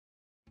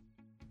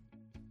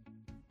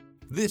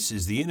This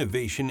is the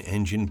Innovation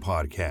Engine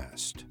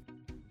Podcast.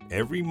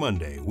 Every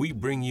Monday, we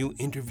bring you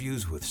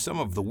interviews with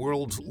some of the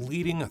world's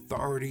leading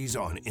authorities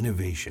on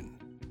innovation.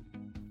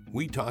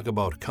 We talk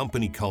about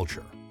company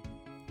culture,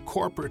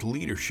 corporate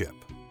leadership,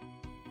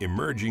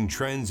 emerging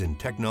trends and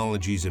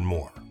technologies, and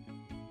more.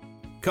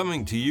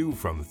 Coming to you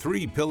from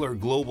Three Pillar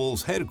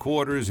Global's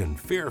headquarters in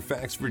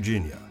Fairfax,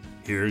 Virginia,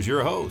 here's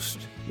your host,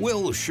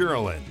 Will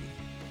Sherlin.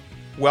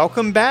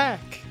 Welcome back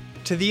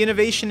to the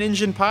Innovation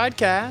Engine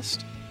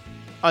Podcast.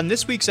 On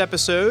this week's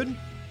episode,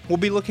 we'll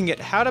be looking at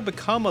how to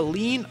become a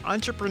lean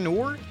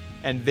entrepreneur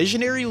and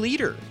visionary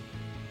leader.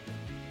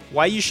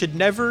 Why you should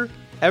never,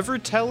 ever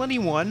tell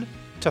anyone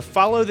to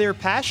follow their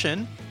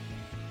passion.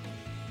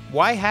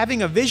 Why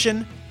having a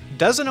vision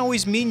doesn't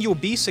always mean you'll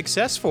be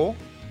successful.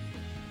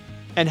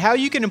 And how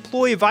you can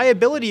employ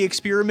viability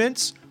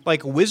experiments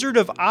like Wizard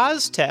of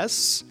Oz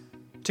tests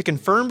to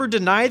confirm or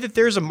deny that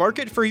there's a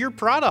market for your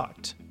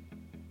product.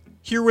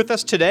 Here with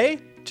us today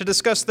to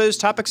discuss those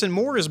topics and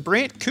more is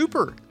Brant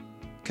Cooper,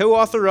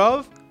 co-author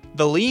of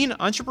The Lean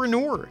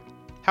Entrepreneur: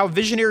 How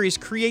Visionaries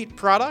Create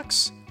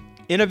Products,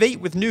 Innovate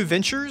with New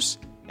Ventures,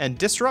 and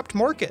Disrupt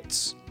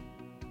Markets.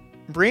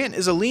 Brant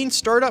is a lean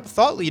startup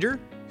thought leader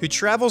who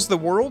travels the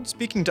world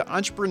speaking to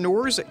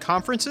entrepreneurs at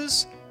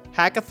conferences,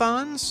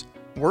 hackathons,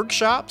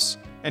 workshops,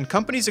 and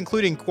companies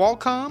including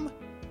Qualcomm,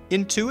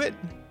 Intuit,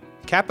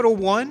 Capital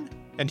One,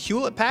 and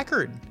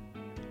Hewlett-Packard.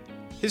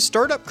 His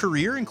startup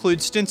career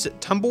includes stints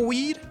at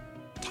Tumbleweed,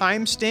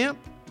 Timestamp,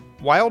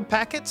 Wild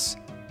Packets,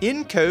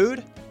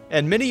 Encode,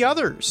 and many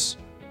others.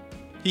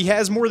 He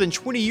has more than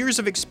 20 years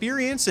of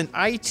experience in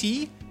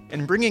IT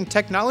and bringing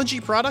technology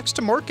products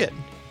to market.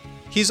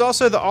 He's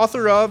also the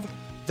author of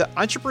The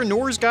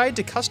Entrepreneur's Guide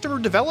to Customer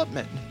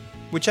Development,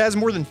 which has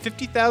more than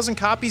 50,000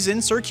 copies in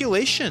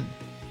circulation.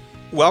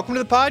 Welcome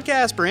to the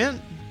podcast,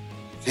 Brant.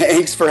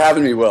 Thanks for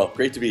having me, Will.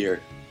 Great to be here.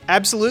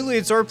 Absolutely.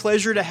 It's our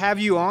pleasure to have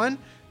you on.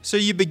 So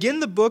you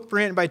begin the book,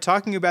 Brant, by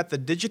talking about the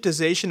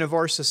digitization of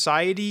our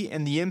society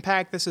and the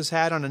impact this has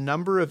had on a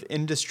number of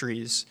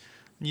industries.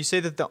 You say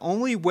that the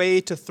only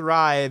way to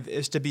thrive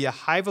is to be a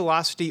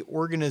high-velocity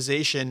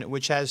organization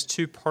which has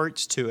two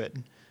parts to it.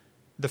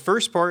 The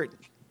first part,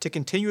 to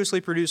continuously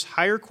produce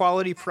higher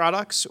quality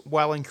products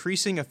while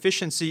increasing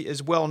efficiency,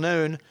 is well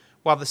known,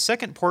 while the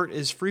second part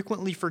is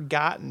frequently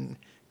forgotten.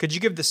 Could you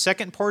give the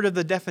second part of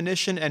the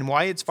definition and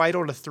why it's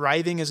vital to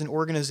thriving as an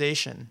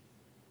organization?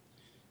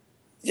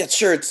 Yeah,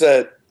 sure. It's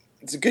a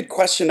good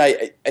question.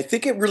 I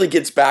think it really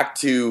gets back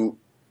to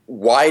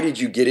why did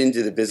you get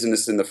into the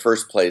business in the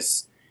first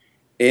place?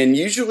 And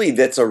usually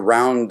that's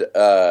around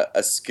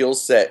a skill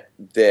set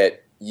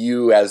that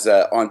you as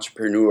an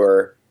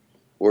entrepreneur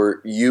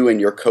or you and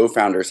your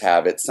co-founders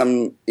have. It's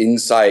some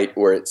insight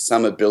or it's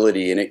some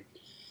ability. And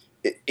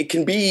it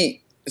can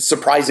be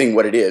surprising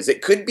what it is.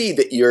 It could be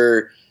that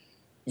you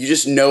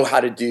just know how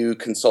to do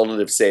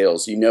consultative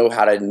sales. You know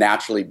how to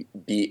naturally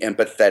be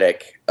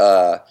empathetic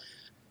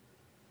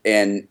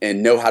and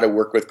know how to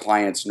work with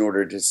clients in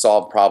order to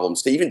solve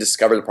problems, to even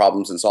discover the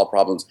problems and solve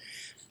problems.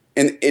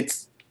 And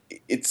it's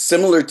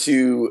similar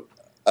to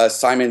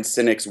Simon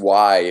Sinek's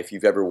Why, if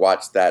you've ever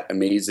watched that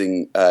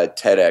amazing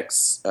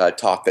TEDx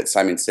talk that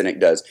Simon Sinek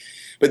does.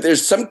 But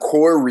there's some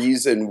core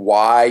reason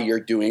why you're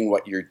doing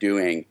what you're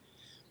doing.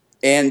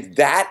 And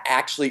that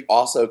actually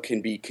also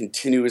can be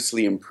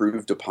continuously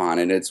improved upon.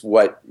 And it's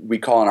what we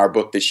call in our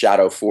book the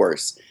shadow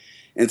force.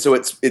 And so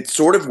it's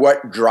sort of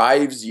what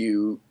drives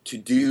you to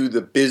do the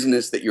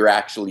business that you're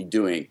actually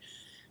doing.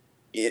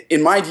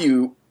 In my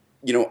view,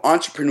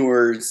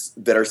 entrepreneurs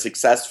that are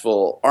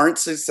successful aren't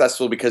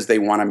successful because they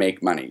want to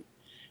make money.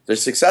 They're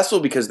successful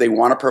because they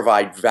want to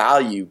provide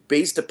value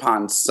based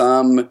upon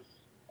some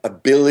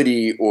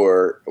ability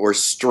or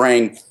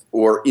strength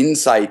or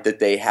insight that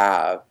they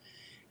have.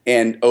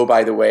 And oh,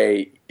 by the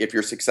way, if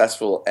you're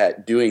successful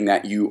at doing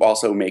that, you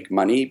also make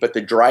money. But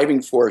the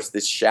driving force,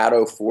 this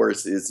shadow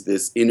force, is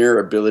this inner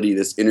ability,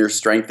 this inner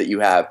strength that you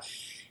have.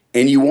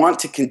 And you want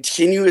to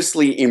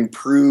continuously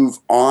improve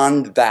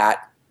on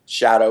that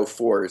shadow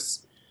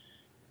force,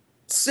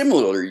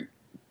 similarly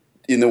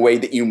in the way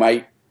that you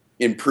might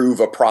improve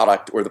a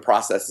product or the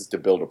processes to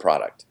build a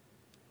product.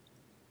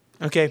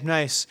 Okay,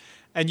 nice.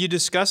 And you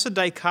discuss a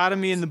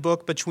dichotomy in the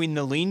book between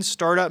the lean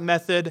startup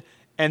method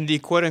and the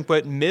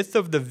quote-unquote myth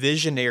of the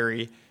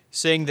visionary,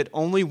 saying that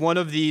only one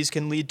of these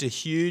can lead to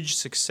huge,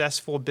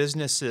 successful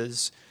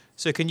businesses.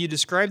 So can you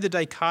describe the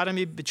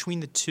dichotomy between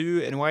the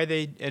two and why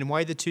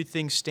the two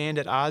things stand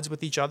at odds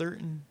with each other?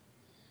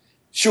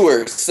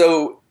 Sure.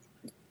 So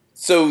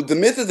the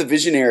myth of the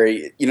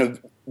visionary,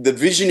 the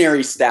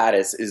visionary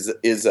status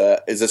is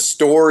a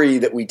story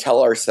that we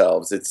tell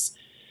ourselves. It's,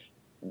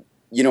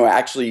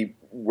 actually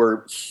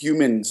where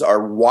humans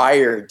are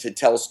wired to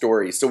tell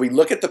stories. So we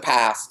look at the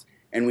past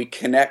and we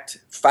connect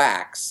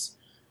facts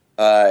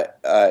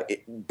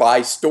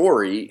by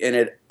story, and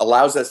it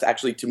allows us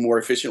actually to more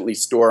efficiently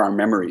store our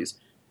memories.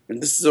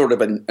 And this is sort of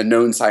a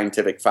known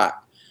scientific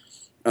fact.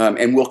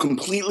 And we'll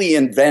completely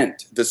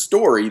invent the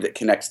story that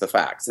connects the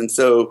facts. And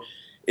so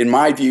in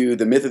my view,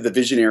 the myth of the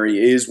visionary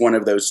is one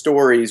of those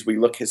stories. We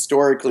look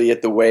historically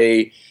at the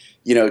way,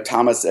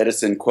 Thomas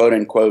Edison, quote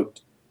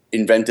unquote,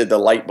 invented the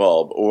light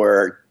bulb,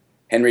 or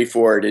Henry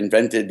Ford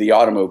invented the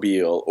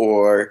automobile,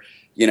 or,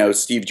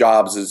 Steve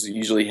Jobs is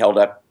usually held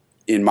up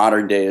in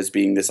modern day as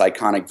being this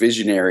iconic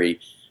visionary.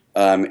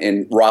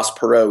 And Ross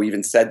Perot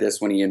even said this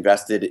when he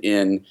invested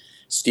in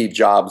Steve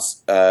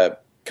Jobs'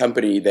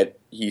 company that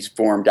he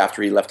formed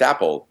after he left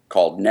Apple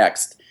called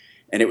Next.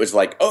 And it was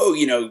like,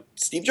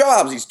 Steve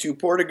Jobs, he's too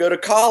poor to go to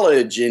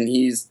college, and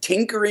he's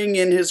tinkering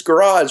in his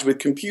garage with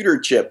computer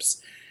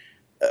chips.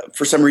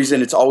 For some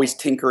reason, it's always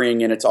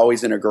tinkering, and it's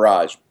always in a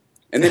garage.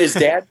 And then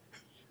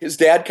his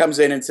dad comes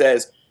in and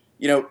says,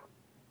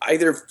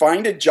 either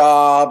find a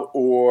job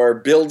or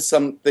build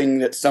something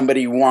that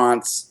somebody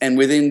wants. And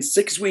within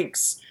 6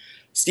 weeks,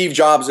 Steve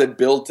Jobs had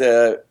built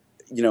a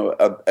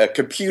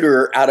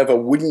computer out of a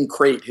wooden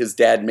crate his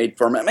dad made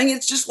for him. I mean,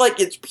 it's just like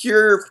it's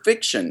pure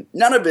fiction.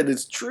 None of it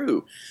is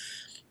true.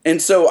 And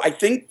so I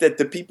think that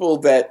the people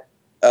that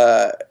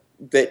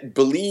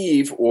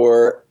believe,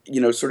 or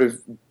sort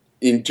of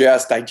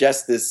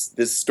digest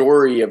this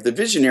story of the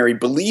visionary,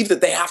 believe that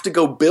they have to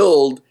go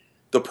build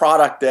the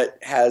product that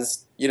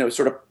has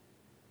sort of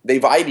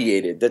they've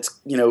ideated, that's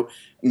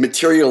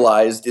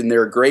materialized in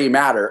their gray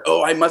matter.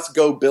 Oh, I must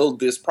go build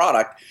this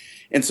product.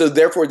 And so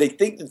therefore they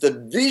think that the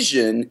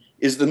vision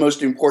is the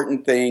most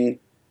important thing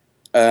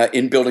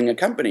in building a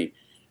company.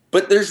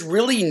 But there's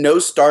really no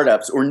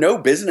startups or no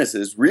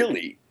businesses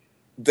really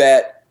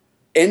that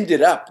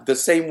ended up the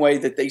same way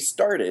that they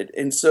started.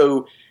 And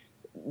so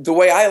the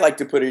way I like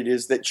to put it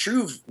is that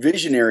true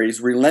visionaries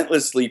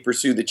relentlessly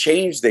pursue the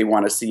change they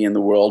want to see in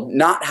the world,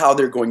 not how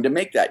they're going to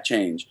make that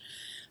change.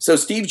 So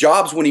Steve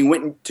Jobs, when he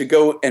went to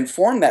go and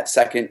form that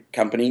second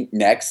company,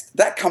 Next,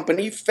 that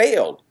company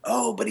failed.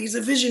 Oh, but he's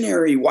a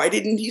visionary. Why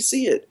didn't he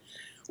see it?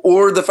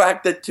 Or the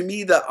fact that, to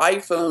me, the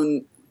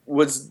iPhone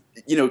was,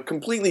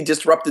 completely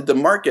disrupted the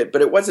market,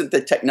 but it wasn't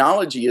the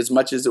technology as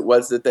much as it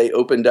was that they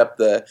opened up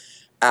the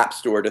App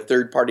Store to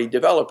third-party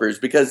developers,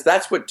 because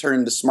that's what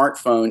turned the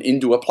smartphone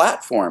into a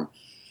platform.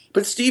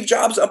 But Steve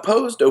Jobs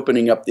opposed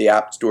opening up the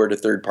App Store to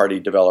third-party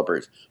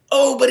developers.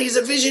 Oh, but he's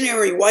a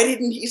visionary. Why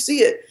didn't he see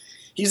it?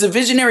 He's a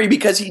visionary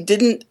because he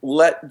didn't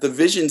let the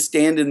vision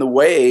stand in the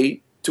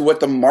way to what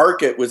the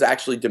market was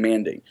actually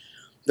demanding.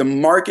 The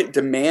market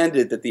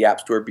demanded that the App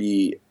Store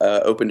be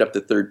opened up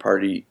to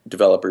third-party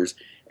developers,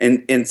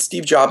 and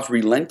Steve Jobs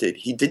relented.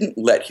 He didn't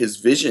let his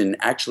vision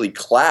actually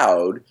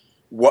cloud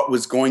what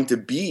was going to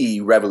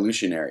be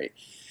revolutionary.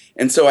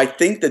 And so I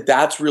think that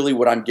that's really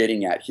what I'm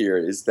getting at here,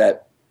 is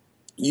that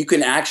you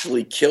can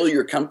actually kill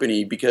your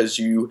company because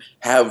you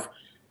have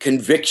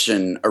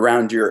conviction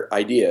around your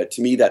idea.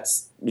 To me,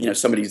 that's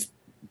somebody's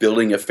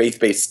building a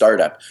faith-based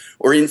startup.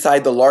 Or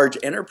inside the large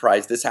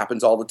enterprise, this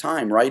happens all the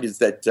time, right? Is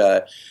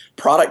that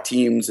product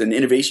teams and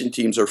innovation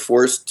teams are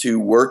forced to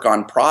work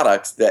on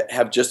products that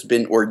have just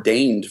been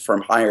ordained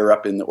from higher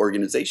up in the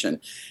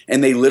organization.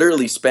 And they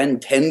literally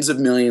spend tens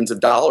of millions of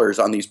dollars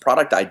on these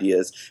product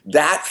ideas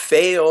that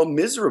fail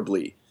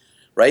miserably,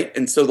 right?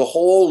 And so the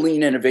whole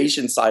lean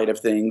innovation side of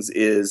things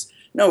is,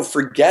 no,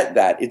 forget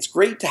that. It's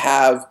great to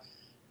have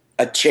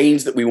a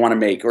change that we want to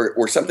make,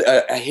 or something,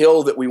 a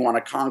hill that we want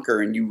to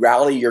conquer, and you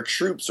rally your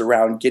troops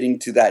around getting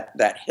to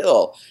that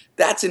hill.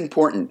 That's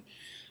important.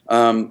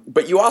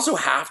 But you also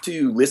have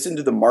to listen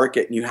to the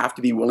market, and you have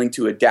to be willing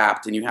to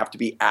adapt, and you have to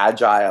be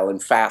agile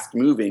and fast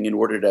moving in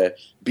order to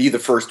be the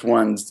first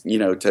ones,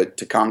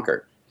 to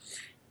conquer.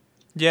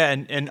 Yeah,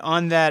 and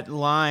on that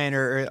line,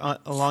 or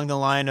along the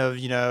line of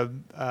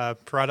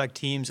product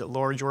teams at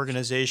large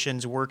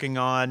organizations working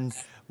on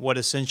what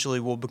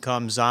essentially will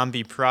become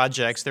zombie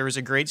projects, there was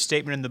a great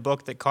statement in the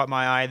book that caught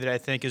my eye that I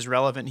think is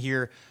relevant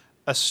here.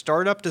 A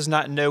startup does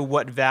not know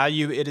what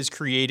value it is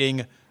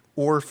creating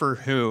or for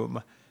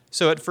whom.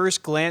 So at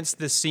first glance,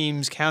 this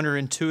seems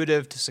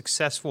counterintuitive to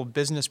successful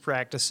business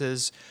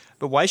practices,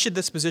 but why should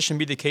this position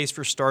be the case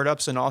for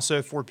startups and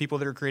also for people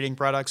that are creating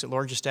products at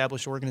large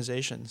established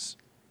organizations?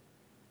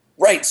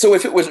 Right. So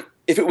if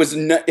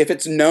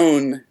it's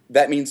known,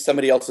 that means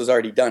somebody else has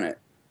already done it.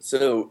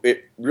 So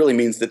it really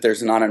means that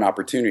there's not an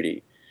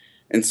opportunity.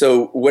 And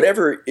so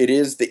whatever it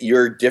is that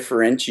you're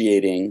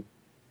differentiating,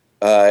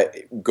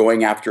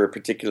 going after a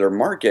particular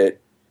market,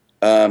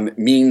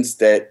 means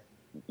that,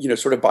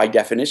 sort of by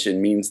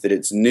definition, means that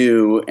it's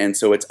new, and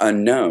so it's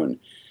unknown.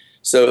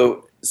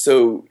 So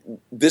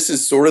this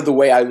is sort of the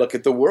way I look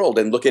at the world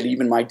and look at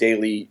even my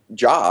daily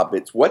job.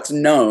 It's what's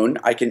known.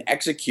 I can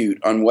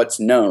execute on what's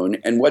known,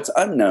 and what's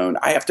unknown,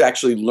 I have to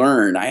actually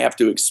learn. I have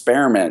to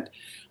experiment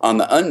on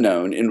the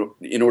unknown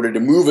in order to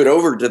move it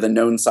over to the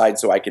known side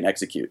so I can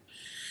execute.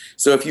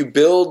 So if you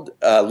build,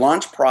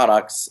 launch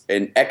products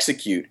and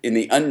execute in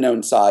the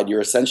unknown side,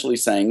 you're essentially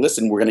saying,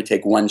 listen, we're going to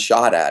take one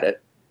shot at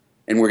it,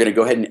 and we're going to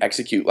go ahead and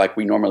execute like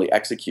we normally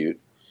execute,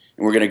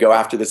 and we're going to go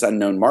after this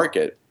unknown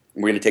market,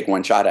 and we're going to take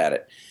one shot at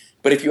it.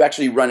 But if you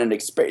actually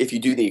if you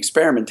do the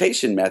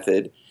experimentation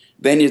method,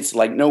 then it's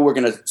like, no, we're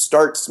going to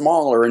start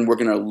smaller and we're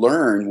going to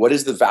learn what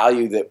is the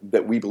value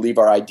that we believe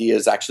our idea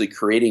is actually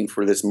creating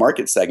for this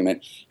market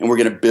segment. And we're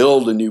going to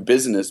build a new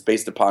business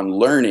based upon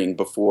learning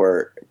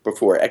before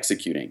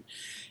executing.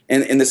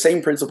 And the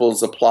same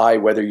principles apply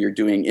whether you're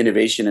doing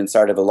innovation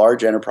inside of a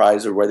large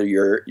enterprise or whether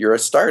you're a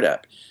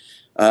startup.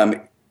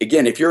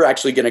 Again, if you're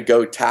actually going to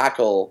go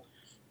tackle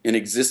an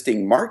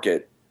existing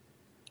market,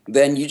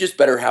 then you just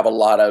better have a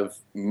lot of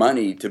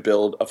money to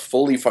build a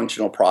fully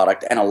functional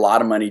product and a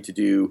lot of money to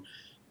do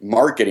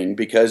marketing,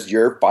 because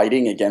you're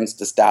fighting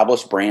against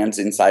established brands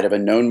inside of a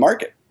known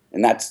market.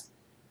 And that's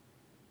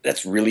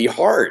really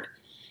hard.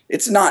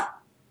 It's not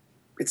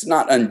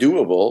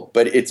undoable,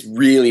 but it's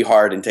really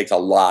hard and takes a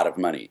lot of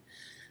money.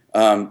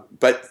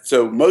 But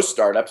so most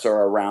startups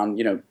are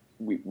around,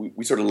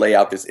 we sort of lay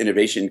out this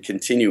innovation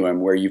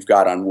continuum where you've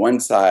got on one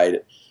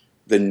side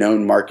the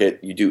known market,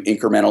 you do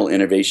incremental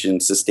innovation,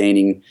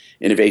 sustaining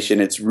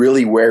innovation. It's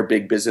really where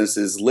big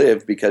businesses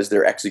live because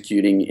they're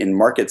executing in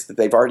markets that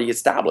they've already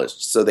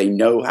established. So they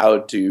know how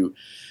to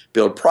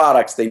build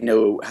products, they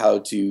know how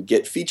to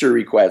get feature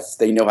requests,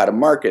 they know how to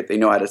market, they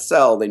know how to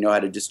sell, they know how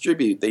to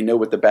distribute, they know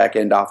what the back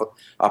end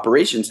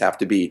operations have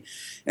to be.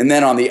 And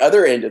then on the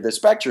other end of the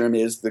spectrum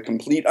is the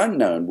complete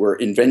unknown. We're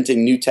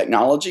inventing new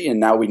technology, and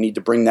now we need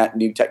to bring that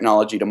new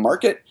technology to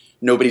market.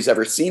 Nobody's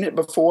ever seen it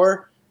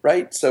before,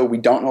 right? So we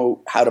don't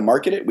know how to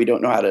market it. We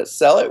don't know how to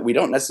sell it. We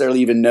don't necessarily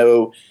even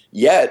know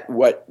yet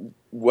what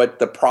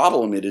the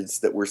problem it is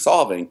that we're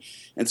solving.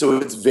 And so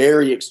it's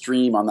very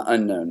extreme on the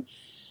unknown.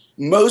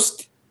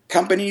 Most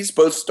companies,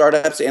 both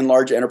startups and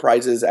large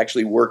enterprises,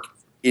 actually work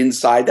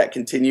inside that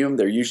continuum.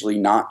 They're usually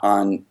not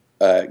on,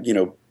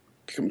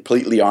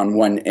 completely on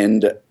one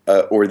end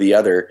or the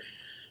other.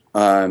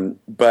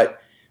 But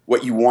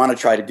what you want to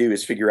try to do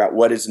is figure out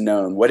what is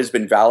known, what has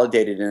been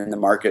validated in the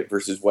market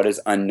versus what is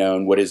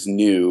unknown, what is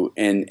new.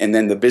 And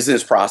then the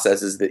business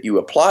processes that you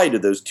apply to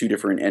those two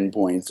different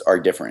endpoints are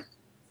different.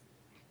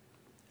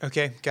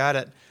 Okay, got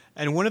it.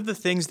 And one of the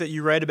things that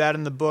you write about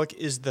in the book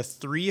is the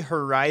 3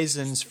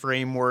 Horizons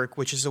framework,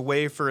 which is a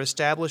way for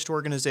established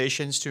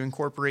organizations to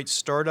incorporate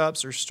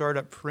startups or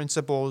startup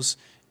principles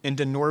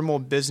into normal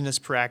business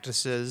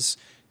practices.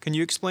 Can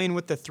you explain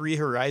what the 3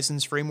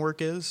 Horizons framework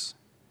is?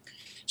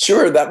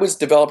 Sure. I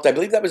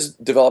believe that was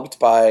developed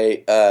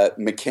by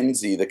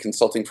McKinsey, the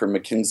consulting firm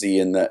McKinsey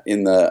in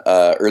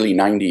the early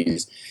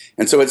 90s.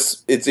 And so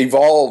it's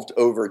evolved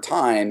over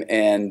time,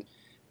 and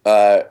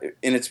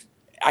it's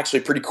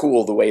actually pretty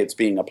cool the way it's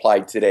being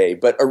applied today.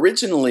 But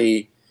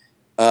originally,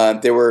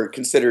 there were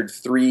considered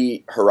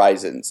 3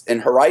 horizons.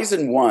 And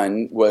Horizon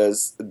 1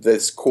 was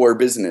this core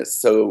business.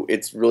 So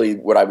it's really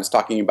what I was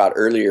talking about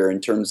earlier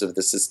in terms of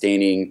the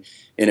sustaining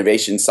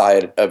innovation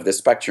side of the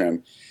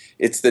spectrum.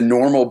 It's the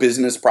normal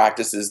business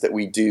practices that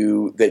we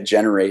do that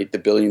generate the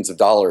billions of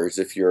dollars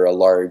if you're a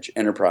large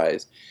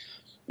enterprise.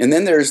 And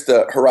then there's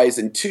the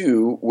Horizon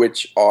 2,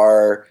 which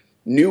are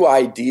new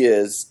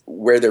ideas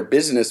where their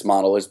business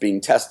model is being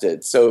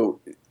tested. So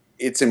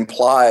it's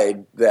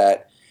implied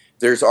that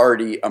there's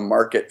already a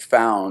market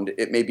found.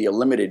 It may be a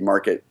limited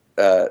market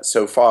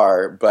so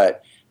far,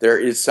 but there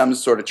is some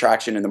sort of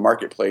traction in the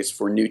marketplace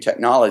for new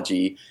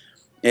technology.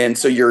 And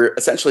so you're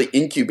essentially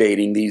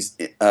incubating these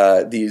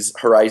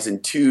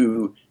Horizon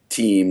 2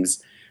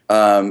 teams.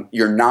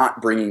 You're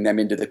not bringing them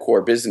into the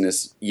core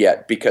business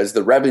yet because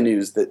the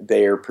revenues that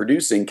they are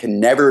producing can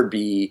never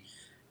be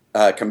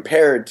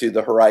compared to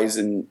the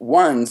Horizon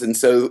 1s, and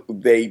so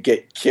they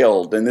get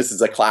killed. And this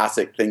is a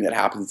classic thing that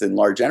happens in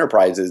large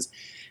enterprises,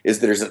 is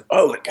there's a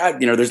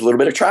little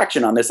bit of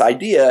traction on this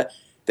idea.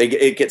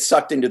 It gets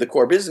sucked into the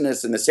core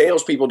business, and the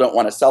salespeople don't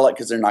want to sell it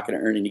because they're not going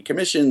to earn any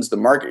commissions. The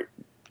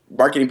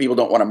marketing people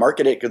don't want to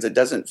market it because it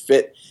doesn't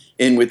fit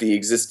in with the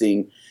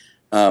existing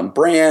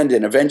brand,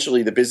 and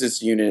eventually the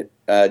business unit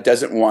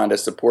doesn't want to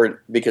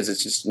support because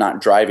it's just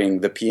not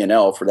driving the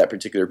P&L for that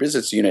particular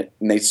business unit,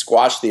 and they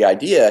squash the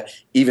idea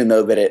even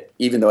though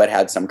it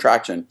had some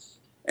traction.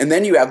 And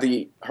then you have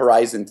the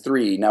Horizon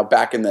 3. Now,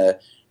 back in the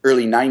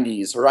early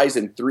 90s,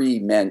 Horizon 3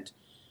 meant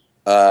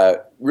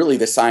really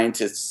the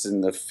scientists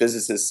and the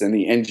physicists and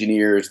the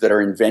engineers that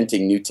are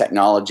inventing new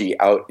technology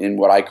out in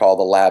what I call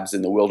the labs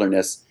in the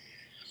wilderness,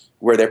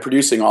 where they're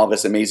producing all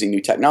this amazing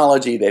new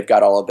technology. They've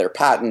got all of their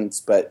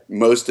patents, but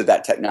most of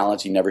that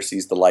technology never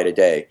sees the light of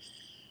day.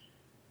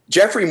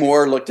 Jeffrey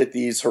Moore looked at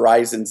these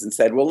horizons and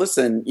said, well,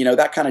 listen,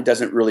 that kind of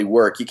doesn't really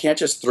work. You can't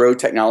just throw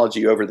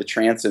technology over the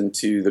transom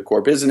to the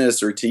core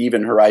business or to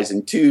even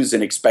Horizon 2s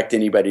and expect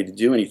anybody to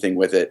do anything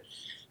with it.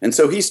 And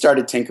so he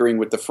started tinkering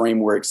with the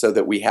framework so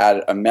that we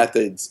had a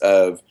methods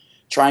of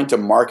trying to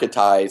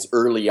marketize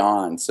early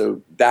on.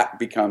 So that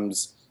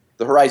becomes,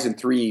 the Horizon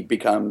 3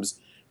 becomes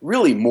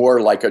really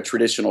more like a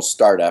traditional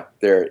startup.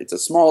 It's a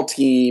small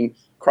team,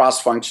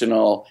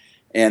 cross-functional,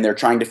 and they're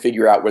trying to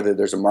figure out whether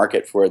there's a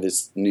market for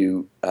this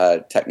new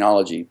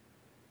technology.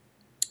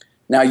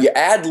 Now, you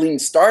add lean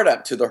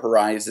startup to the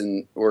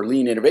horizon, or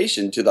lean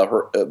innovation to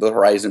the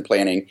horizon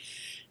planning,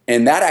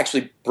 And that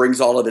actually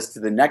brings all of this to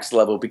the next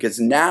level, because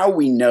now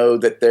we know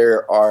that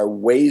there are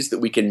ways that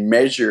we can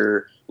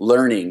measure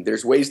learning.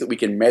 There's ways that we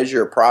can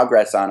measure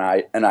progress on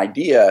an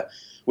idea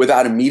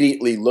without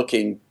immediately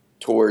looking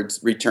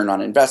towards return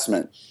on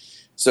investment.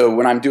 So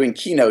when I'm doing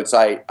keynotes,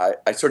 I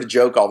sort of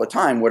joke all the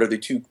time, what are the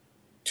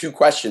two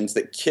questions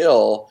that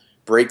kill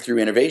breakthrough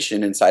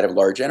innovation inside of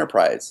large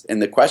enterprise? And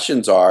the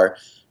questions are,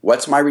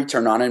 what's my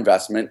return on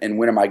investment, and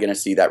when am I going to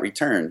see that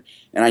return?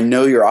 And I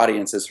know your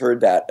audience has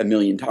heard that a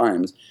million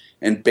times.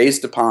 And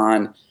based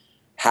upon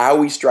how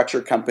we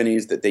structure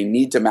companies, that they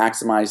need to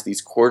maximize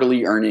these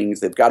quarterly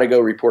earnings, they've got to go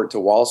report to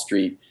Wall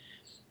Street.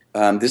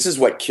 This is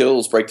what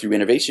kills breakthrough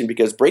innovation,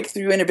 because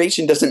breakthrough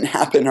innovation doesn't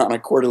happen on a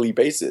quarterly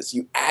basis.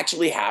 You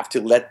actually have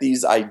to let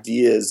these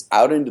ideas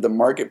out into the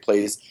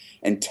marketplace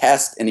and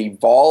test and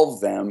evolve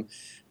them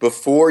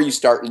before you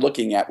start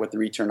looking at what the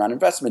return on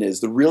investment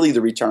is. The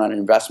return on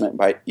investment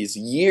is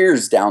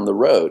years down the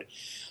road.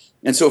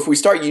 And so if we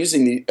start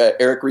using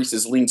Eric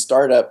Ries's lean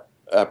startup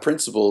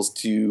principles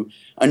to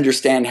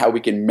understand how we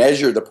can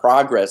measure the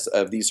progress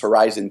of these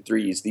Horizon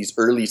 3s, these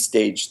early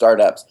stage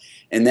startups,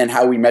 and then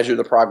how we measure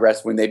the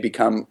progress when they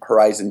become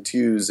Horizon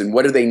 2s, and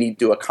what do they need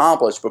to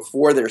accomplish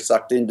before they're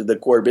sucked into the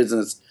core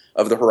business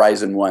of the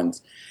Horizon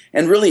 1s.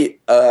 And really,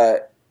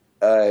 I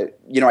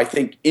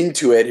think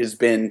Intuit has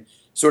been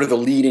sort of the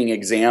leading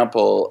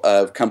example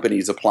of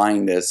companies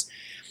applying this.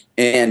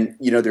 And,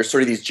 there's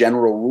sort of these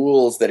general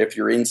rules that if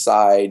you're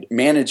inside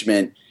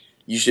management,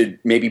 you should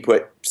maybe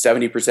put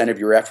 70% of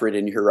your effort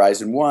in your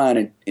Horizon 1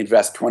 and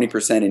invest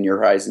 20% in your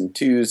Horizon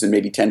 2s and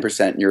maybe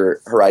 10% in your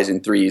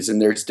Horizon 3s.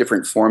 And there's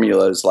different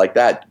formulas like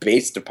that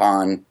based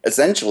upon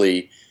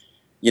essentially,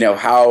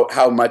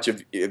 how much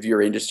of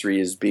your industry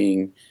is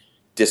being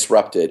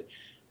disrupted.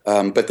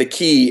 But the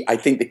key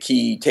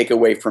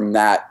takeaway from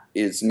that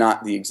is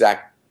not the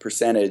exact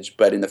percentage,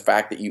 but in the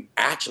fact that you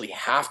actually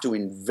have to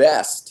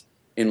invest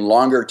in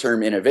longer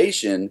term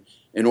innovation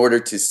in order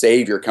to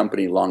save your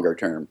company longer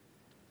term.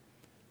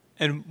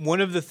 And one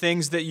of the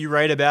things that you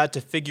write about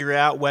to figure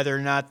out whether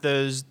or not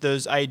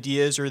those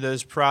ideas or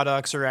those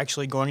products are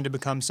actually going to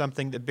become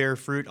something that bear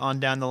fruit on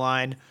down the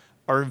line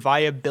are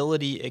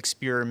viability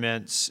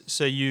experiments.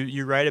 So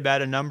you write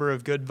about a number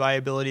of good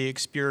viability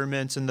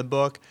experiments in the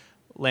book: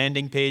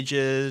 landing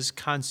pages,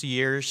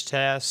 concierge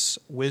tests,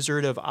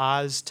 Wizard of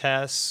Oz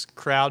tests,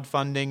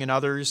 crowdfunding, and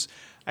others.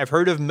 I've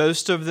heard of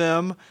most of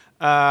them.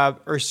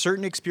 Are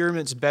certain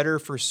experiments better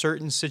for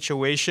certain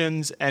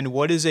situations? And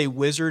what is a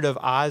Wizard of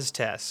Oz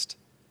test?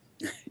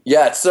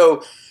 Yeah,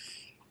 so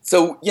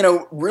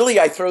really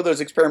I throw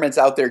those experiments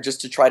out there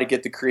just to try to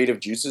get the creative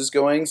juices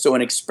going. So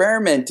an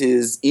experiment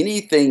is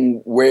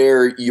anything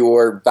where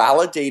you're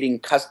validating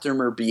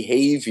customer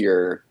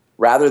behavior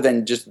rather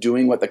than just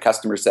doing what the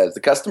customer says.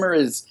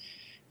 Customers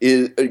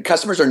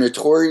are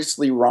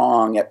notoriously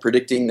wrong at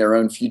predicting their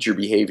own future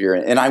behavior.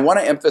 And I want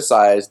to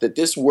emphasize that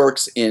this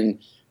works in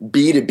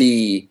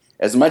B2B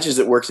as much as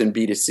it works in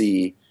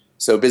B2C,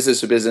 so business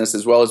to business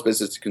as well as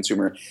business to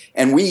consumer.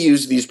 And we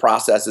use these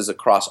processes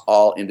across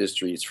all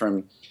industries,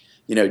 from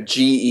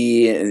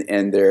GE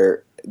and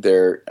their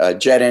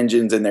jet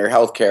engines and their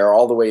healthcare,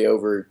 all the way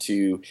over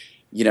to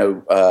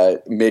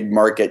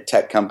mid-market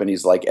tech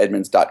companies like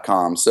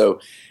Edmunds.com. So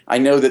I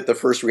know that the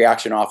first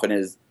reaction often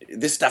is,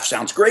 this stuff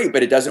sounds great,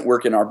 but it doesn't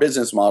work in our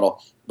business model.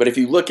 But if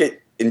you look at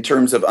in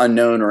terms of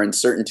unknown or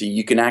uncertainty,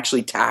 you can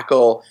actually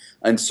tackle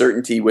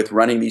uncertainty with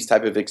running these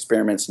type of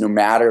experiments, no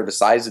matter the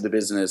size of the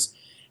business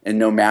and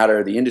no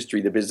matter the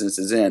industry the business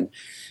is in.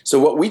 So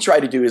what we try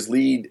to do is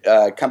lead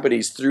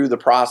companies through the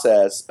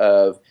process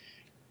of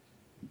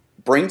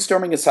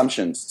brainstorming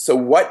assumptions. So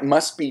what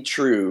must be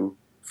true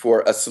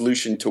for a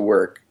solution to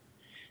work?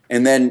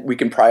 And then we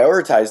can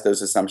prioritize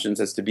those assumptions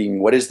as to being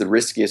what is the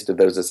riskiest of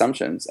those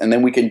assumptions. And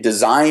then we can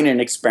design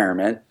an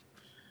experiment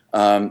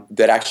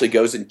that actually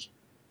goes and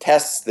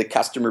tests the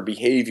customer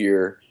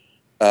behavior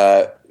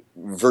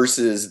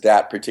versus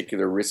that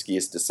particular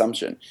riskiest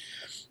assumption.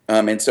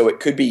 And so it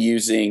could be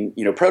using,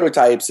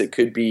 prototypes. It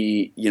could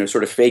be,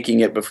 sort of faking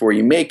it before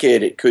you make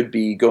it. It could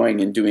be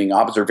going and doing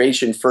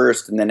observation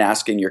first and then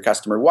asking your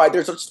customer why.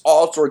 There's just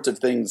all sorts of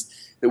things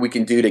that we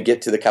can do to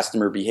get to the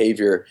customer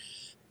behavior.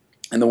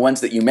 And the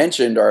ones that you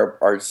mentioned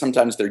are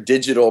sometimes they're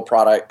digital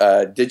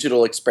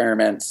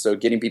experiments. So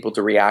getting people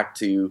to react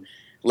to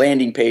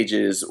landing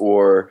pages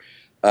or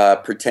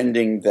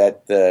pretending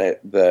that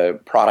the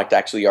product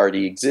actually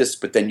already exists,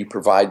 but then you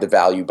provide the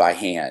value by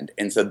hand.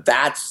 And so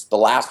that's the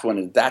last one,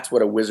 and that's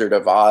what a Wizard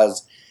of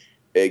Oz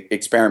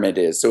experiment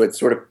is. So it's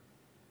sort of,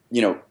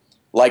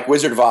 like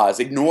Wizard of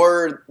Oz,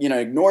 ignore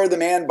the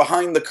man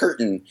behind the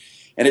curtain.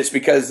 And it's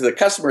because the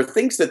customer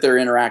thinks that they're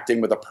interacting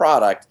with a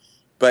product,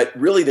 but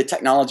really the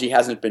technology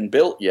hasn't been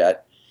built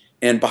yet.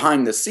 And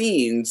behind the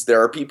scenes,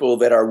 there are people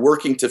that are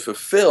working to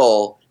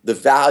fulfill the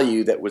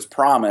value that was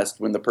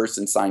promised when the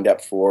person signed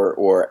up for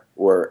or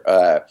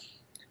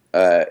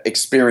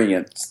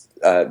experienced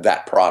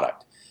that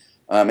product.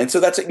 And so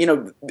that's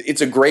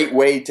it's a great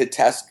way to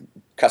test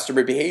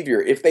customer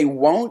behavior. If they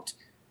won't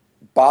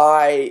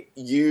buy,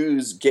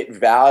 use, get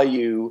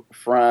value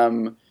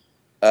from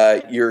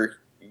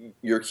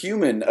your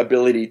human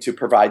ability to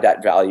provide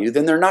that value,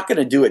 then they're not going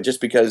to do it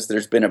just because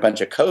there's been a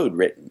bunch of code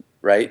written,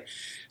 right?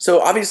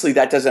 So obviously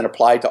that doesn't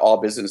apply to all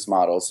business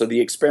models. So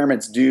the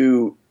experiments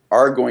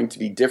are going to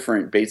be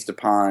different based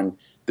upon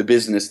the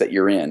business that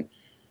you're in.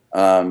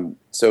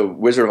 So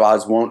Wizard of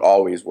Oz won't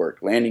always work.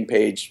 Landing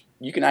page,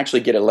 you can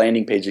actually get a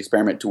landing page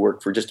experiment to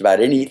work for just about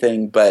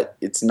anything, but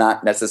it's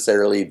not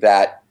necessarily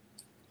that,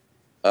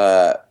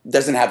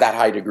 doesn't have that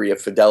high degree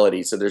of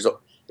fidelity. So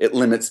it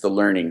limits the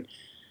learning.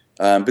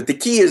 But the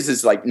key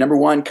is like, number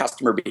one,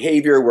 customer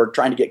behavior. We're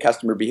trying to get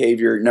customer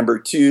behavior. Number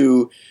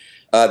two,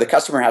 the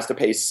customer has to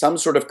pay some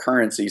sort of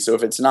currency. So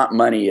if it's not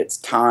money, it's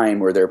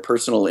time, or their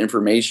personal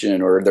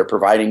information, or they're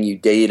providing you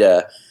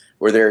data,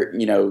 or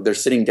they're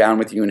sitting down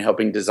with you and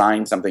helping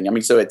design something. I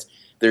mean, so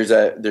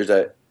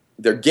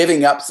they're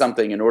giving up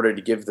something in order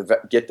to get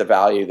the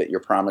value that you're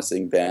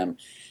promising them.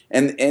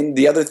 And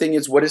the other thing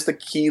is, what is the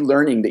key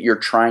learning that you're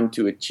trying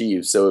to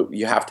achieve? So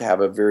you have to have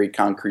a very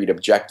concrete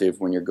objective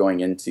when you're going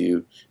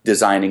into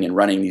designing and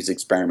running these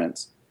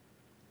experiments.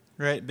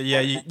 Right, but yeah,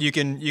 you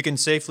can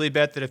safely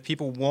bet that if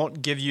people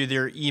won't give you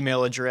their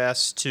email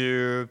address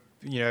to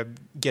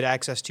get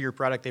access to your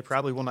product, they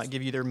probably will not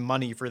give you their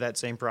money for that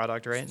same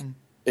product, right?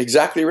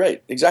 Exactly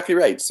right. Exactly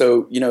right.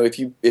 So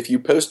if you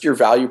post your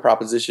value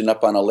proposition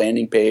up on a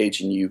landing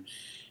page and you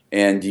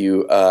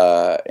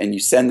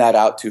send that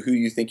out to who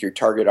you think your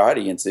target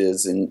audience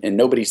is, and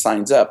nobody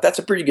signs up, that's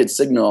a pretty good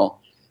signal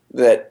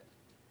that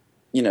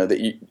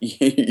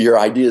your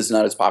idea is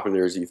not as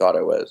popular as you thought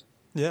it was.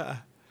 Yeah.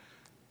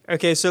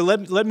 Okay, so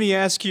let me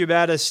ask you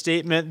about a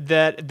statement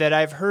that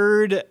I've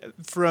heard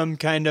from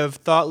kind of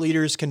thought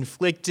leaders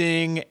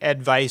conflicting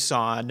advice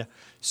on.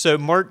 So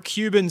Mark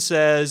Cuban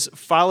says,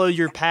 follow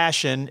your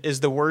passion is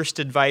the worst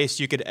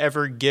advice you could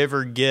ever give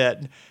or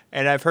get.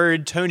 And I've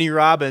heard Tony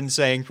Robbins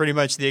saying pretty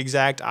much the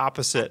exact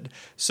opposite.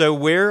 So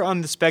where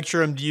on the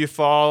spectrum do you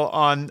fall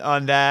on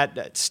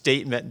that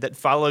statement, that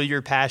follow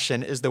your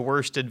passion is the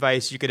worst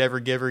advice you could ever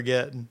give or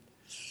get?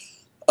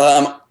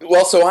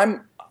 Well, so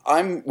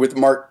I'm with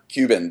Mark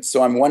Cuban.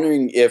 So I'm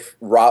wondering if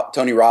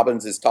Tony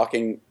Robbins is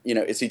talking,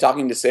 is he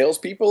talking to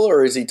salespeople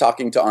or is he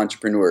talking to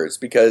entrepreneurs?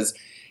 Because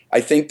I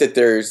think that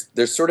there's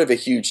sort of a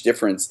huge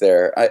difference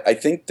there. I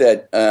think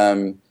that,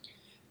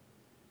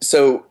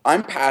 so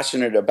I'm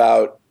passionate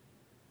about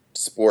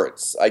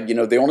sports.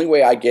 The only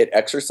way I get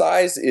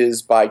exercise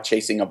is by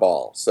chasing a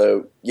ball.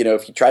 So,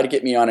 if you try to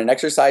get me on an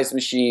exercise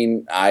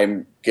machine,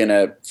 I'm going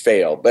to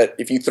fail. But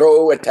if you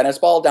throw a tennis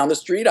ball down the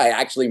street, I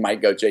actually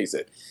might go chase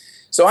it.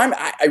 So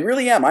I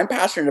really am. I'm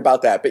passionate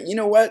about that. But you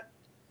know what?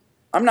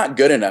 I'm not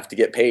good enough to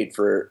get paid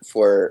for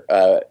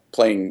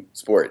playing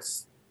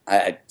sports.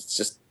 It's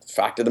just a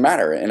fact of the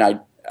matter. And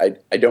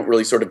I don't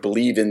really sort of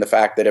believe in the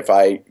fact that if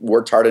I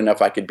worked hard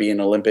enough, I could be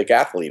an Olympic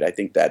athlete. I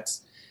think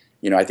that's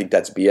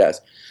BS.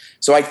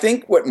 So I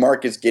think what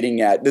Mark is getting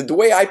at, the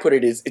way I put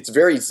it is, it's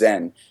very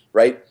Zen,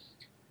 right?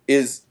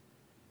 Is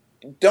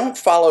don't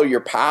follow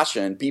your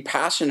passion. Be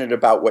passionate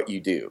about what you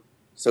do.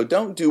 So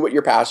don't do what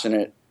you're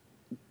passionate.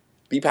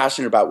 Be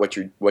passionate about what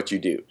you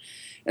do.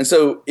 And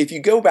so if you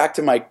go back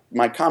to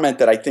my comment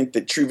that I think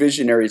that true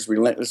visionaries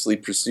relentlessly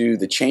pursue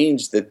the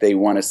change that they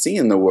want to see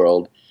in the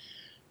world,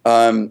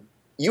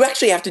 you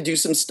actually have to do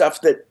some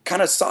stuff that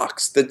kind of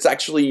sucks, that's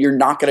actually you're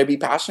not going to be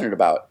passionate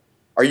about.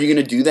 Are you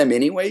going to do them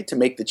anyway to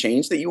make the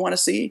change that you want to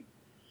see?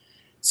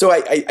 So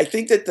I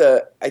think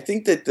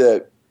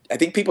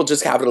people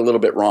just have it a little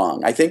bit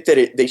wrong. I think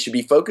that they should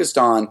be focused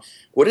on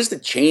what is the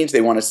change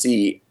they want to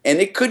see, and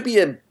it could be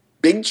a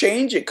big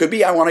change. It could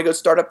be I want to go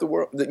start up the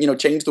world,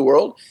 change the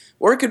world,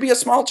 or it could be a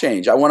small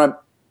change. I want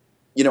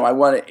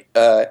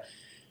to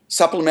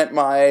supplement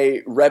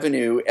my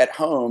revenue at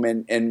home,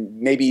 and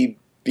maybe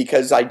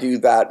because I do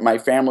that, I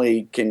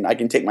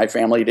can take my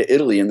family to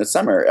Italy in the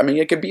summer. I mean,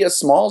 it could be a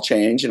small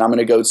change, and I'm going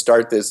to go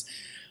start this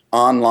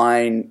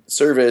online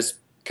service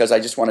because I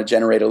just want to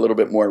generate a little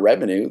bit more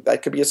revenue.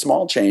 That could be a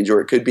small change,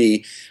 or it could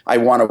be I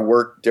want to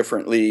work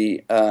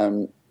differently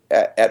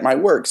at my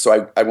work,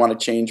 so I want to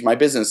change my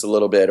business a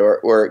little bit,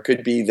 or it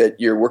could be that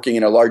you're working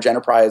in a large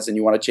enterprise and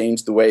you want to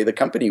change the way the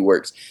company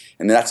works,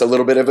 and that's a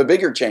little bit of a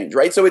bigger change,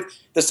 right? So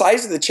the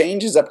size of the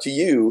change is up to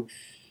you.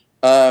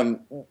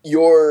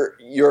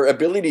 Your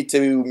ability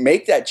to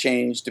make that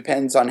change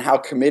depends on how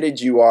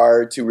committed you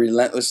are to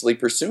relentlessly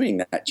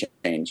pursuing that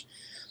change.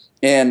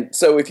 And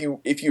so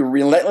if you're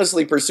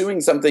relentlessly pursuing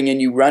something and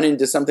you run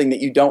into something that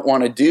you don't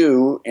want to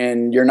do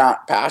and you're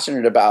not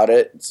passionate about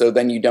it, so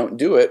then you don't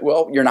do it,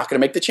 well, you're not going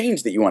to make the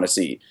change that you want to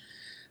see.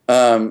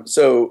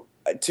 So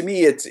to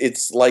me,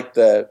 it's like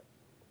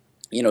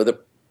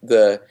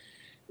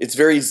it's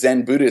very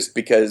Zen Buddhist,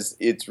 because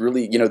it's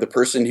really, the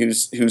person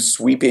who's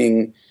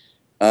sweeping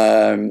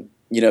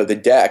the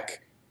deck,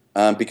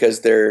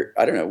 because they're,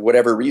 I don't know,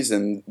 whatever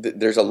reason,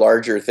 there's a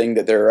larger thing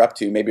that they're up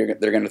to. Maybe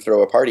they're going to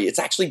throw a party. It's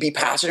actually be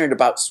passionate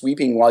about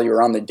sweeping while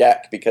you're on the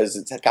deck, because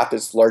it's got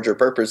this larger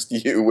purpose to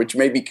you, which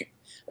may be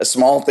a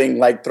small thing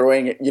like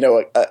throwing,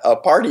 a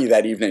party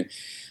that evening.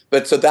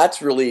 But so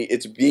that's really,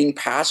 it's being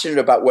passionate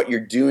about what you're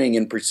doing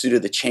in pursuit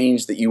of the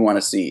change that you want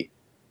to see.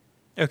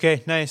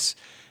 Okay, nice.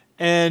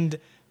 And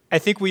I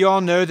think we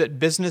all know that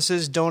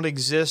businesses don't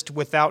exist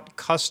without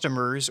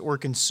customers or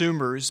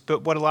consumers,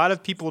 but what a lot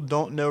of people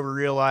don't know or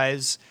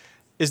realize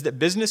is that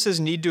businesses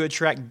need to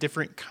attract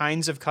different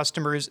kinds of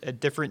customers at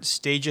different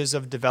stages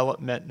of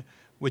development,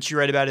 which you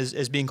write about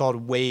as being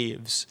called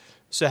waves.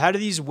 So, how do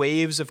these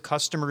waves of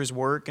customers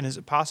work, and is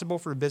it possible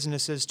for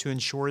businesses to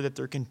ensure that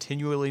they're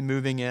continually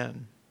moving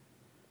in?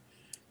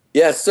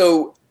 Yeah,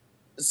 so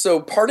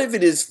part of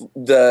it is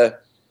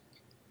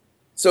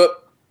so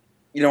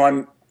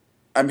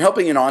I'm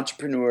helping an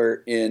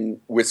entrepreneur in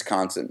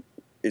Wisconsin.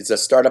 It's a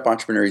startup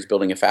entrepreneur. He's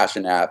building a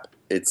fashion app.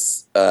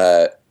 It's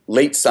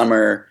late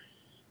summer,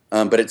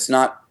 but it's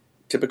not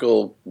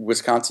typical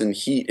Wisconsin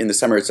heat in the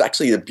summer. It's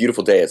actually a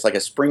beautiful day. It's like a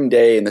spring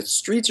day, and the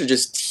streets are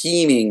just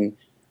teeming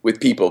with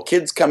people.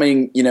 Kids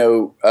coming,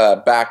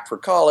 back for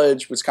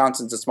college.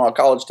 Wisconsin's a small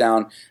college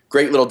town,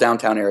 great little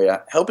downtown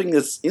area.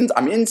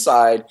 I'm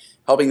inside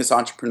helping this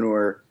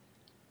entrepreneur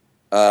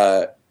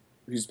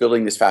who's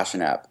building this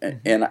fashion app,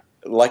 and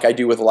like I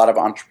do with a lot of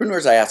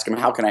entrepreneurs, I ask him,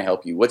 how can I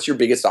help you? What's your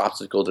biggest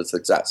obstacle to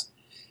success?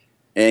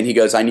 And he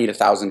goes, I need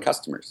 1,000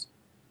 customers.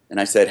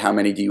 And I said, how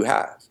many do you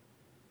have?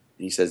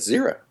 And he says,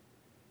 0.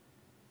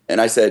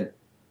 And I said,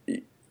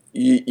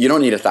 you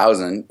don't need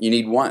 1,000, you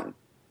need 1.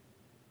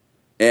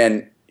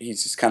 And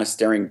he's just kind of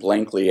staring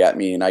blankly at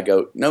me. And I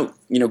go, no,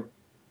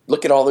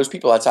 look at all those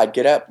people outside.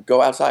 Get up,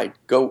 go outside,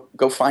 go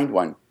find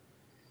one.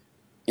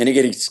 And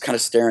again, he's kind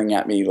of staring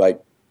at me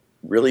like,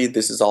 really,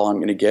 this is all I'm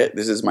going to get?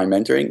 This is my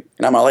mentoring?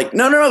 And I'm all like,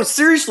 no,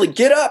 seriously,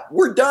 get up.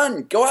 We're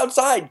done. Go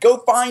outside. Go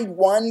find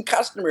one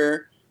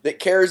customer that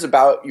cares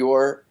about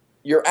your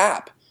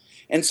app.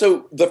 And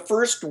so the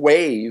first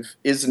wave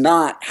is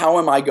not, how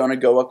am I going to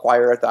go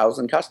acquire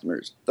 1,000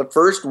 customers? The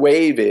first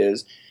wave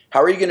is,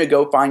 how are you going to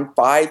go find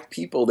 5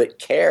 people that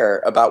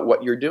care about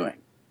what you're doing?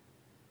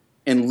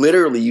 And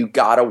literally, you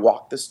got to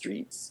walk the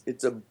streets.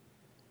 It's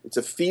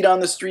a feet on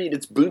the street,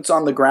 it's boots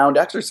on the ground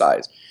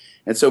exercise.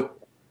 And so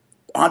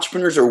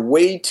entrepreneurs are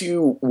way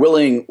too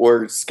willing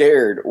or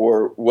scared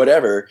or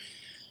whatever.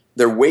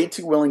 They're way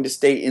too willing to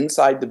stay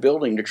inside the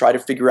building to try to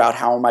figure out,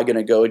 how am I going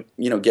to go,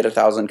 get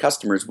 1,000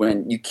 customers,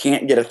 when you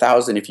can't get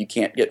 1,000 if you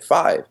can't get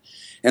 5.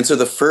 And so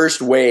the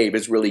first wave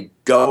is really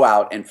go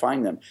out and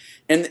find them.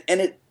 And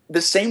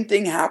the same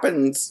thing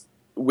happens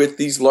with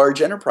these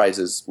large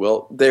enterprises.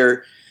 Well,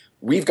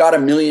 we've got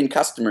 1 million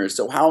customers.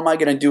 So how am I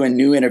going to do a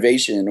new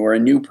innovation or a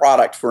new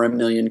product for 1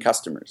 million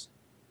customers?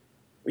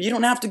 You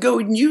don't have to go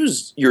and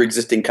use your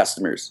existing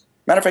customers.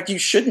 Matter of fact, you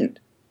shouldn't.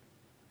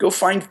 Go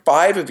find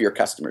 5 of your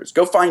customers.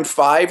 Go find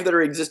 5 that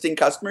are existing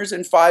customers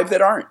and 5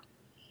 that aren't.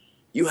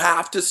 You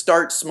have to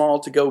start small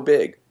to go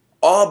big.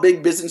 All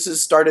big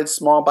businesses started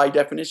small by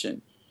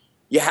definition.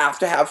 You have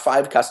to have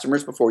 5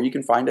 customers before you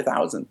can find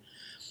 1,000.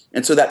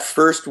 And so that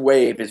first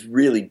wave is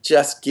really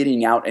just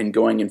getting out and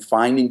going and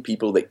finding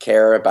people that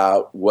care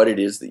about what it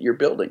is that you're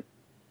building.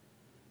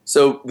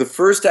 So the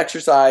first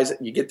exercise,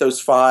 you get those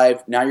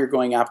 5. Now you're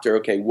going after,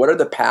 okay, what are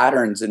the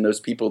patterns in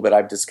those people that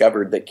I've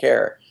discovered that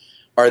care?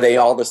 Are they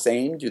all the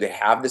same? Do they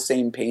have the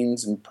same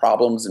pains and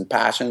problems and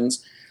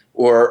passions?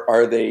 Or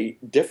are they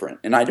different?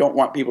 And I don't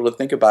want people to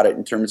think about it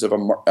in terms of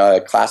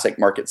a classic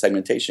market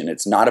segmentation.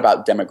 It's not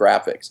about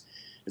demographics.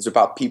 It's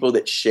about people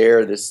that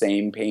share the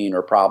same pain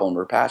or problem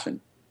or passion.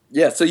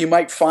 Yeah, so you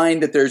might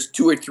find that there's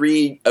 2 or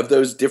 3 of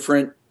those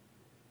different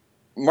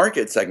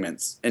market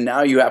segments. And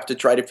now you have to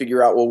try to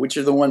figure out, well, which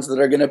are the ones that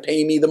are going to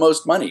pay me the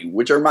most money?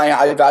 Which are my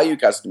high value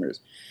customers?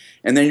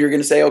 And then you're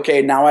going to say,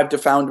 okay, now I've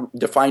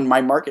defined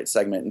my market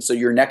segment. And so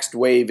your next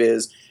wave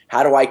is,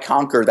 how do I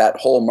conquer that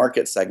whole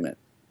market segment?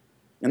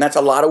 And that's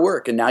a lot of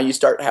work. And now you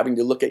start having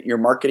to look at your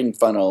marketing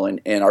funnel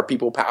and are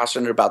people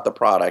passionate about the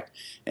product?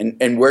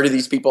 And where do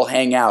these people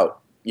hang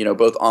out,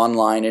 both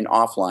online and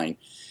offline?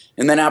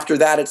 And then after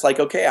that, it's like,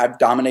 okay, I've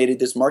dominated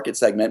this market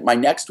segment. My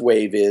next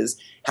wave is,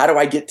 how do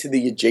I get to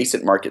the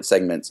adjacent market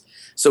segments?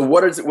 So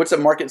what's a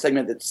market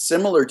segment that's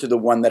similar to the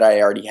one that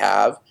I already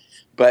have,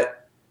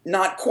 but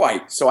not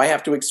quite? So I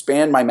have to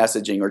expand my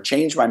messaging or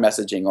change my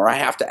messaging, or I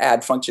have to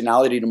add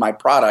functionality to my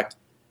product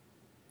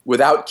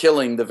without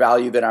killing the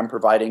value that I'm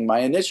providing my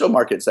initial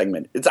market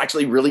segment. It's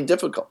actually really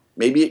difficult.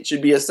 Maybe it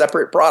should be a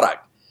separate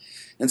product.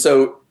 And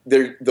so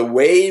the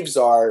waves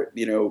are,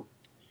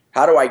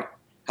 how do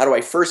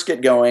I first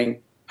get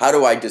going? How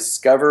do I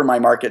discover my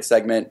market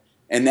segment?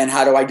 And then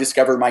how do I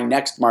discover my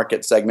next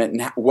market segment,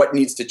 and what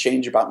needs to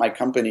change about my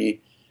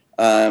company,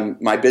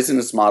 my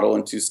business model,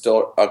 into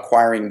still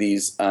acquiring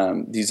these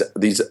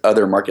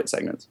other market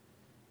segments?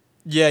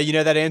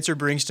 Yeah, that answer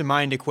brings to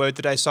mind a quote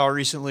that I saw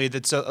recently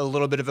that's a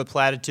little bit of a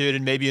platitude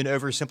and maybe an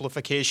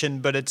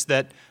oversimplification, but it's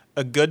that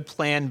a good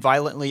plan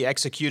violently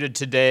executed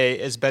today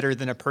is better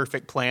than a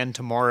perfect plan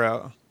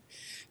tomorrow.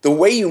 The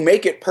way you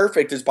make it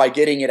perfect is by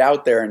getting it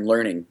out there and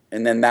learning.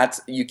 And then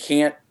you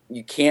can't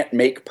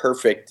make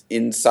perfect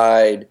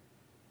inside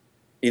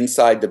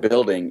the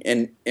building.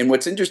 And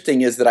what's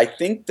interesting is that I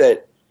think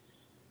that,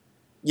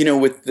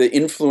 with the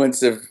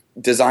influence of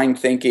design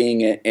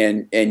thinking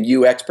and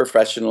UX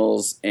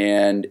professionals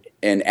and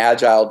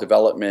agile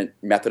development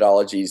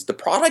methodologies, the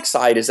product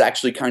side is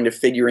actually kind of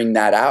figuring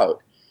that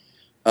out.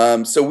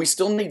 So we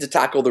still need to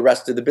tackle the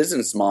rest of the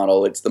business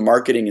model. It's the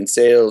marketing and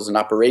sales and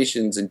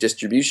operations and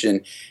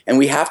distribution. And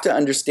we have to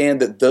understand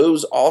that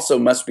those also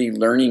must be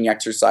learning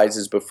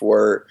exercises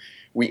before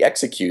we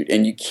execute.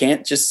 And you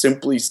can't just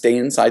simply stay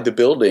inside the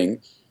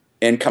building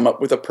and come up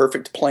with a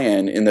perfect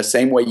plan in the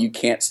same way you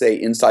can't stay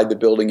inside the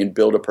building and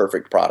build a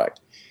perfect product.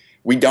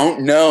 We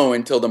don't know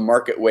until the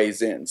market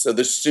weighs in. So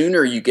the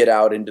sooner you get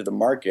out into the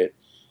market,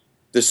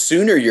 the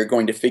sooner you're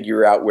going to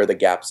figure out where the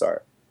gaps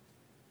are.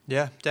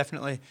 Yeah,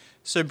 definitely.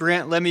 So,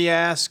 Brant, let me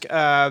ask,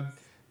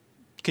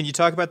 can you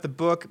talk about the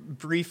book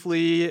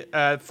briefly?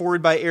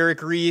 Forward by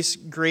Eric Rees,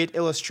 great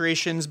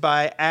illustrations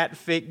by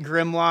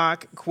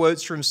 @FakeGrimlock,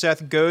 quotes from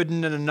Seth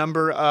Godin and a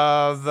number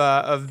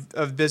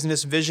of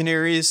business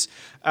visionaries.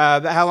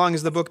 How long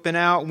has the book been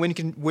out?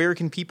 Where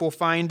can people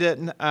find it?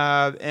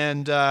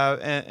 And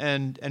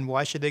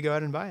why should they go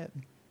out and buy it?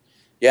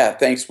 Yeah,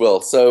 thanks,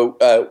 Will.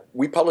 So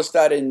we published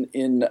that in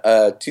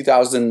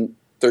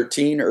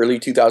 2013, early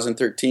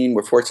 2013.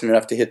 We're fortunate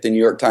enough to hit the New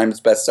York Times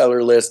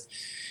bestseller list.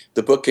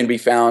 The book can be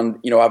found,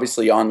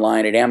 obviously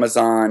online at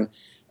Amazon.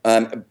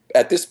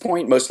 At this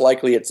point, most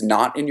likely it's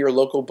not in your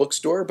local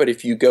bookstore, but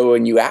if you go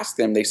and you ask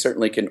them, they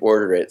certainly can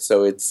order it.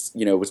 So it's,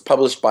 it was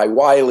published by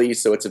Wiley,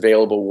 so it's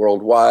available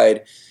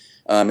worldwide.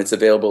 It's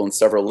available in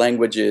several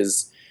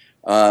languages.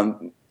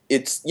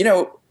 It's,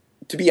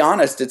 to be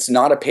honest, it's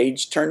not a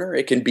page turner.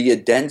 It can be a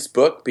dense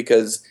book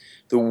because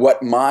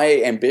what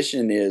my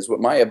ambition is, what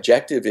my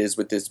objective is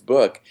with this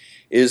book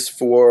is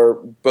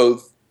for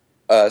both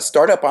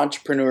startup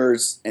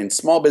entrepreneurs and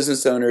small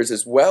business owners,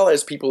 as well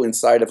as people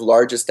inside of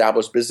large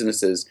established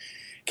businesses,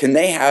 can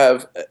they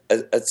have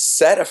a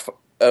set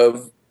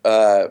of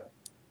a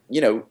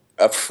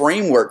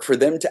framework for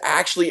them to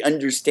actually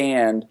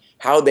understand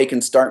how they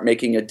can start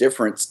making a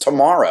difference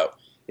tomorrow.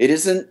 It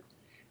isn't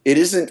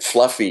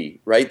fluffy,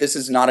 right? This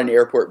is not an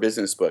airport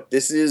business book.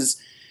 This is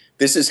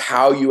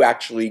how you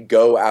actually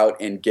go out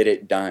and get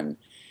it done.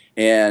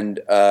 And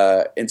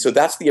so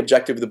that's the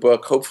objective of the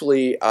book.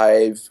 Hopefully,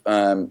 I've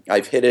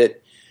hit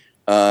it.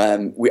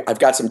 I've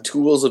got some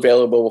tools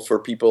available for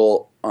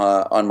people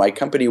on my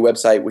company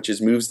website, which is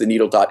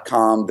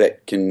movestheneedle.com,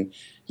 that can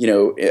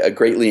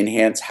greatly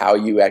enhance how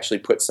you actually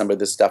put some of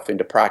this stuff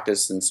into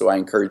practice. And so I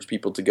encourage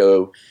people to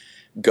go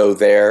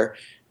there.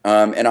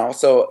 And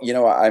also,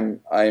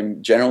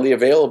 I'm generally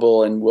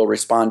available and will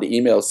respond to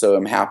emails. So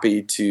I'm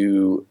happy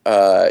to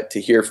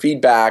hear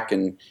feedback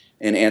and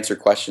answer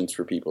questions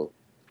for people.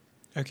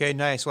 Okay,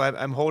 nice. Well,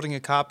 I'm holding a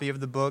copy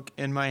of the book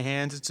in my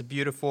hands. It's a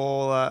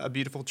beautiful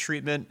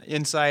treatment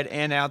inside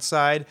and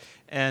outside.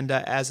 And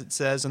as it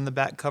says on the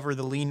back cover,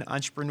 the Lean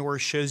Entrepreneur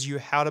shows you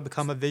how to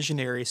become a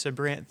visionary. So,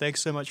 Brant,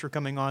 thanks so much for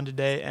coming on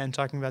today and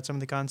talking about some of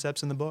the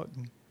concepts in the book.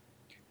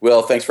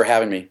 Will, thanks for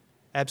having me.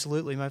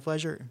 Absolutely, my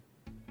pleasure.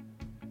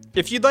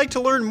 If you'd like to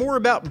learn more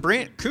about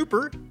Brant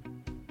Cooper,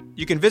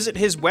 you can visit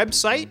his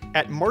website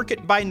at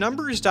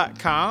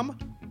marketbynumbers.com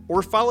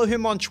or follow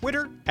him on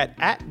Twitter at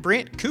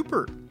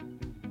 @BrantCooper.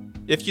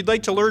 If you'd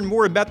like to learn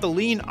more about the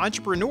Lean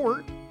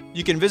Entrepreneur,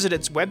 you can visit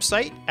its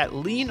website at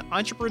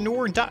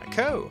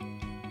leanentrepreneur.co.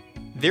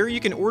 There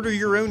you can order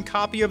your own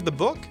copy of the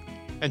book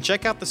and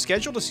check out the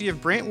schedule to see if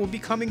Brant will be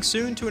coming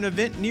soon to an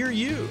event near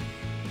you.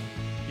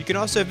 You can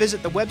also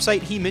visit the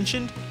website he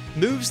mentioned,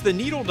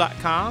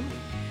 movestheneedle.com,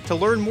 to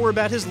learn more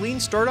about his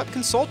lean startup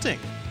consulting.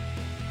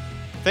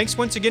 Thanks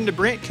once again to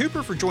Brant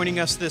Cooper for joining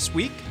us this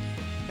week,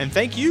 and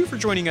thank you for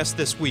joining us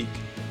this week.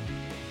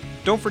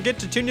 Don't forget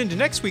to tune into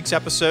next week's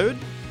episode,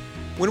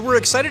 when we're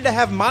excited to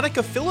have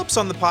Monica Phillips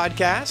on the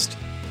podcast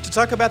to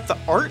talk about the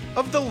art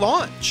of the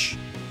launch.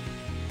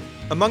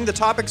 Among the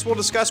topics we'll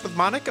discuss with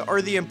Monica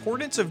are the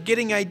importance of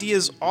getting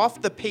ideas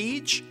off the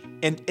page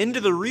and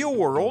into the real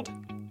world,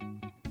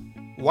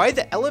 why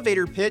the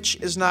elevator pitch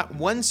is not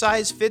one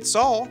size fits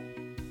all,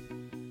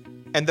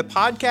 and the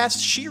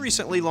podcast she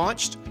recently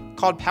launched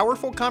called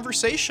Powerful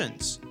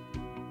Conversations.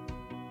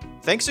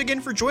 Thanks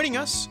again for joining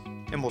us,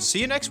 and we'll see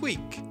you next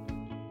week.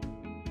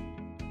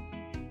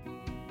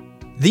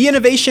 The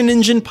Innovation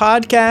Engine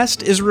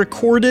podcast is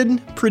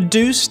recorded,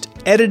 produced,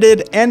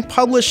 edited, and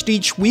published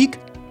each week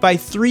by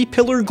 3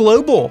 Pillar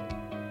Global,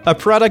 a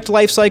product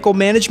lifecycle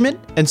management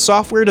and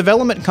software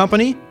development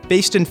company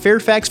based in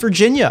Fairfax,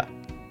 Virginia.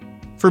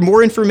 For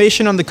more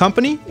information on the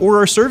company or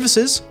our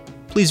services,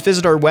 please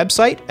visit our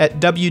website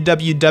at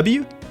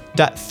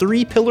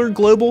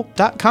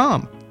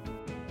www.3pillarglobal.com.